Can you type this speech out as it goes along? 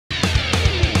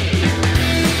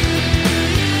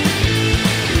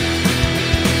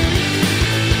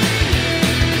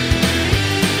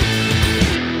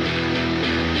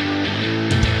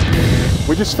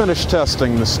just finished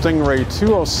testing the Stingray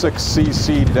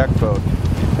 206cc deck boat.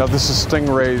 Now this is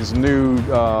Stingray's new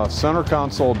center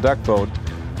console deck boat.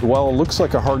 While it looks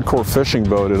like a hardcore fishing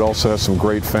boat, it also has some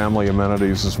great family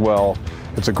amenities as well.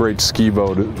 It's a great ski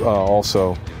boat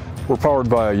also. We're powered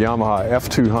by a Yamaha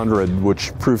F200,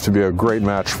 which proved to be a great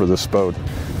match for this boat.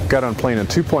 Got on plane in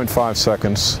 2.5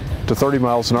 seconds to 30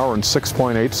 miles an hour in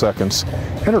 6.8 seconds,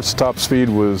 and its top speed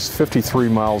was 53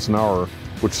 miles an hour,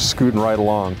 which is scooting right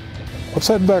along. Let's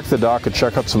head back to the dock and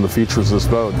check out some of the features of this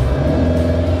boat.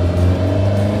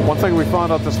 One thing we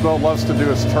found out this boat loves to do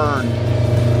is turn.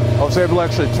 I was able to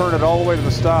actually turn it all the way to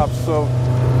the stop, so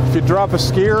if you drop a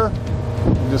skier,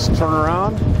 you just turn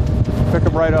around, pick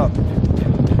them right up.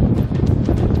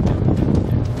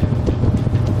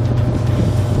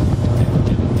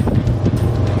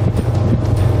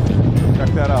 Check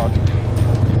that out.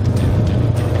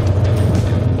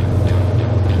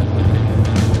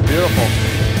 Beautiful.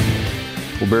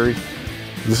 Well, Barry,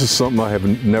 this is something I have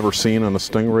never seen on a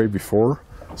Stingray before.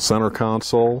 Center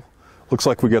console. Looks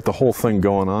like we got the whole thing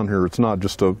going on here. It's not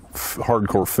just a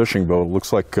hardcore fishing boat. It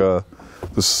looks like this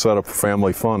is set up for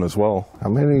family fun as well. How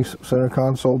many center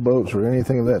console boats or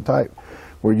anything of that type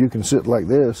where you can sit like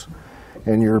this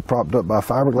and you're propped up by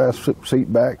fiberglass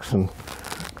seat backs and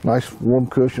nice warm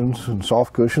cushions and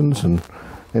soft cushions and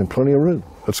plenty of room.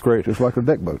 That's great. Just like a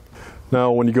deck boat.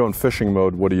 Now, when you go in fishing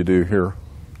mode, what do you do here?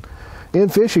 In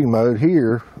fishing mode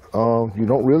here, you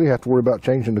don't really have to worry about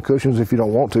changing the cushions if you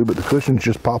don't want to, but the cushions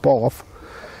just pop off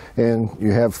and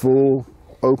you have full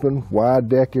open wide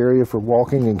deck area for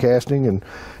walking and casting and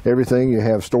everything. You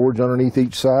have storage underneath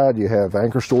each side. You have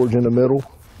anchor storage in the middle.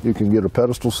 You can get a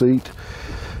pedestal seat.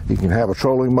 You can have a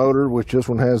trolling motor, which this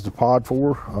one has the pod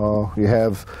for. You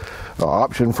have an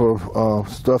option for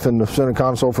stuff in the center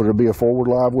console for there to be a forward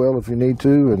live well if you need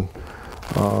to, and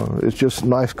it's just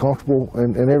nice, comfortable,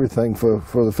 and everything for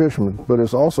the fishermen. But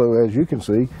it's also, as you can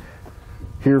see,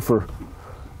 here for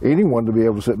anyone to be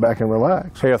able to sit back and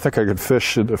relax. Hey, I think I could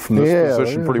fish it from this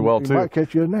position pretty well too. Might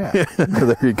catch you a nap.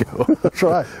 There you go. That's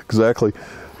right. Exactly.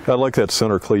 I like that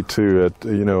center cleat too.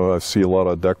 You know, I see a lot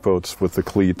of deck boats with the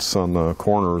cleats on the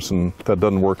corners, and that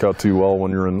doesn't work out too well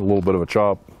when you're in a little bit of a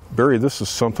chop. Barry, this is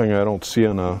something I don't see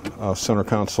on a center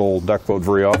console deck boat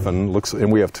very often.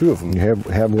 And we have two of them. You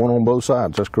have one on both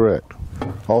sides. That's correct.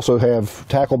 Also have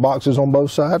tackle boxes on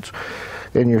both sides,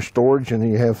 and your storage, and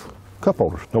you have cup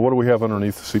holders. Now, what do we have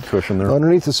underneath the seat cushion there?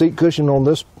 Underneath the seat cushion on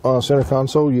this center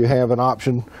console, you have an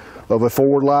option of a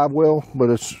forward live well, but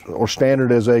it's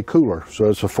standard as a cooler. So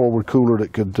it's a forward cooler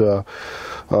that could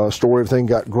store everything.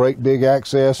 Got great big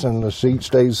access, and the seat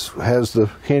has the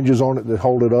hinges on it that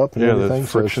hold it up and everything. The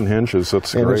friction hinges.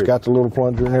 That's great. And it's got the little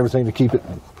plunger and everything to keep it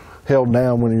held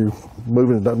down when you're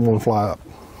moving. It doesn't want to fly up.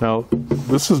 Now,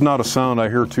 this is not a sound I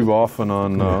hear too often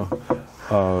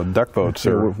on deck boats.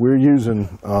 We're using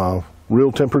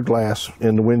real tempered glass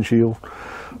in the windshield.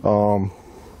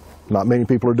 Not many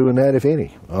people are doing that, if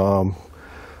any.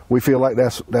 We feel like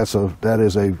that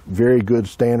is a very good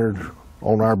standard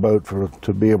on our boat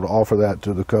to be able to offer that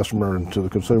to the customer and to the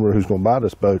consumer who's going to buy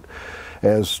this boat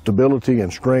as stability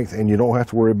and strength, and you don't have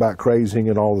to worry about crazing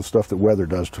and all the stuff that weather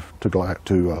does to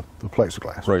the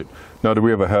plexiglass. Right. Now, do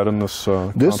we have a head in this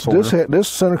console? This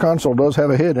center console does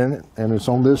have a head in it, and it's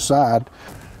on this side.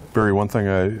 Barry, one thing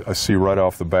I see right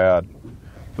off the bat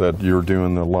that you're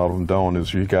doing that a lot of them don't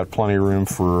is you got plenty of room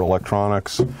for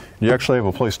electronics. You actually have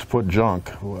a place to put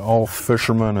junk. All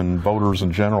fishermen and boaters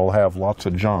in general have lots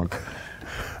of junk.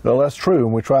 Well, that's true,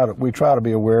 and we try to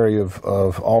be wary of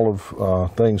all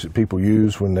of things that people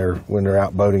use when they're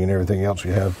out boating and everything else.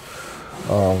 You have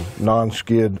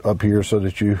non-skid up here so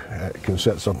that you can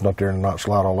set something up there and not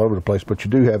slide all over the place. But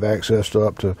you do have access to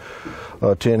up to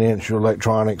 10-inch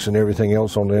electronics and everything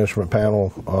else on the instrument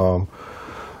panel.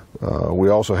 We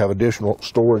also have additional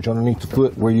storage underneath the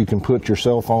foot where you can put your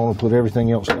cell phone and put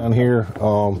everything else down here,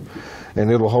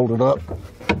 and it'll hold it up,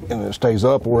 and it stays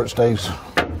up or it stays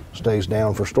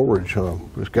down for storage.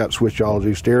 It's got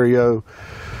Switchology stereo,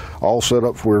 all set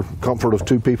up for comfort of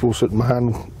two people sitting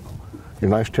behind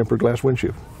your nice tempered glass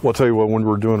windshield. Well, I'll tell you what, when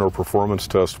we're doing our performance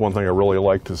test, one thing I really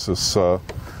liked is this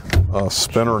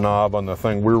spinner knob on the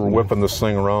thing. We were whipping this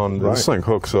thing around. Right. This thing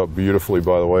hooks up beautifully,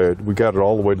 by the way. We got it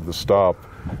all the way to the stop,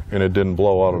 and it didn't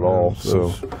blow out at all.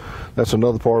 So that's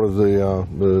another part of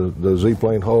the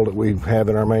Z-plane hull that we have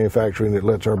in our manufacturing that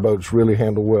lets our boats really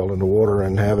handle well in the water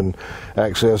and having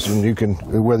access. And you can,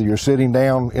 whether you're sitting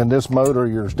down in this mode or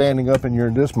you're standing up and you're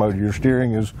in this mode, your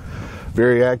steering is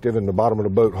very active, and the bottom of the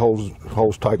boat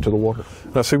holds tight to the water.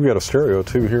 I see we got a stereo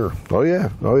too here. Oh yeah,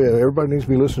 oh yeah. Everybody needs to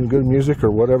be listening to good music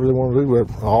or whatever they want to do.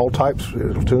 With all types,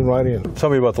 it'll tune right in. Tell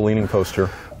me about the leaning post here.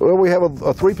 Well, we have a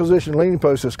 3-position leaning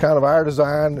post. It's kind of our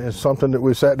design. It's something that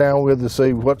we sat down with to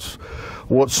see what's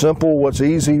simple, what's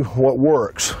easy, what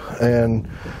works. And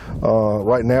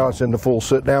right now it's in the full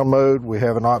sit-down mode. We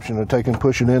have an option of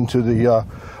pushing into the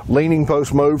leaning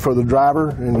post mode for the driver,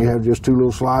 and you have just 2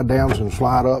 little slide downs and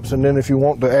slide ups. And then if you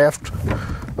want the aft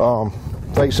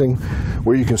facing,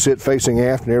 where you can sit facing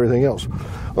aft and everything else.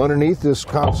 Underneath this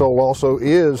console also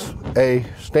is a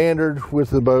standard with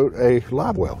the boat, a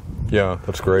live well. Yeah,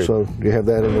 that's great. So you have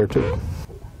that in there too.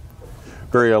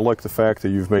 Barry, I like the fact that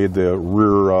you've made the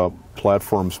rear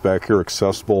platforms back here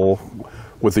accessible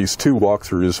with these 2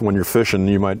 walkthroughs. When you're fishing,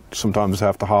 you might sometimes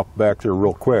have to hop back there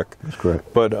real quick. That's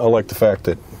correct. But I like the fact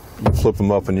that you flip them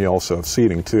up and you also have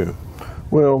seating too.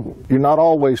 Well, you're not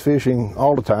always fishing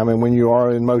all the time, and when you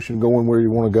are in motion going where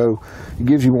you want to go, it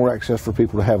gives you more access for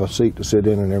people to have a seat to sit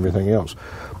in and everything else.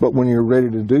 But when you're ready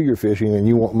to do your fishing and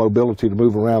you want mobility to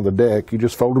move around the deck, you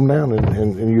just fold them down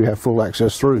and you have full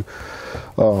access through.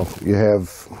 You have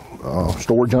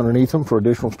storage underneath them for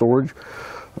additional storage.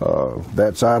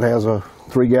 That side has a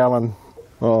 3-gallon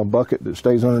bucket that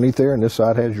stays underneath there, and this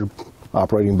side has your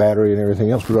operating battery and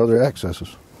everything else for other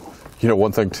accesses. You know,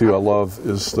 one thing too I love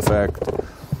is the fact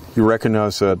you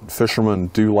recognize that fishermen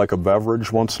do like a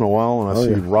beverage once in a while, and I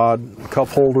see rod cup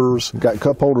holders. You got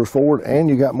cup holders forward, and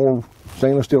you got more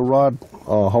stainless steel rod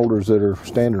holders that are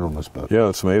standard on this boat. Yeah,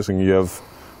 it's amazing. You have,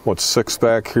 what, 6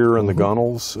 back here in the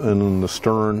gunnels and in the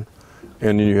stern,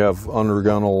 and then you have under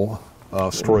gunnel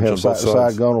storage on both sides.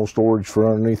 Side gunnel storage for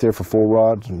underneath there for 4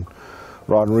 rods and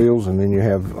rod and reels, and then you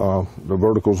have the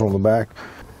verticals on the back.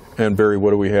 And Barry,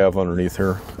 what do we have underneath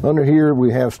here? Under here we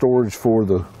have storage for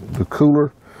the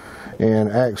cooler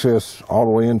and access all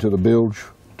the way into the bilge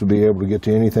to be able to get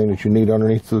to anything that you need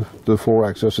underneath the floor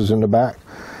accesses in the back.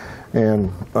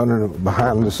 And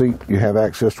behind the seat you have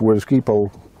access to where the ski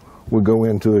pole would go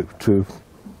into it to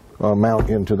mount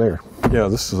into there. Yeah,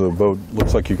 this is a boat,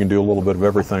 looks like you can do a little bit of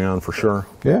everything on for sure.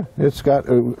 Yeah, it's got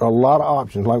a lot of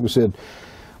options. Like we said,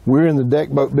 we're in the deck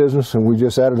boat business, and we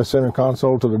just added a center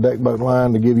console to the deck boat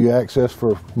line to give you access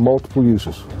for multiple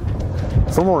uses.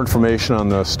 For more information on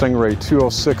the Stingray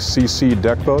 206cc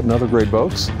deck boat and other great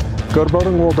boats, go to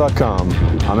boatingworld.com.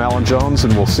 I'm Alan Jones,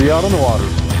 and we'll see you out on the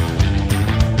water.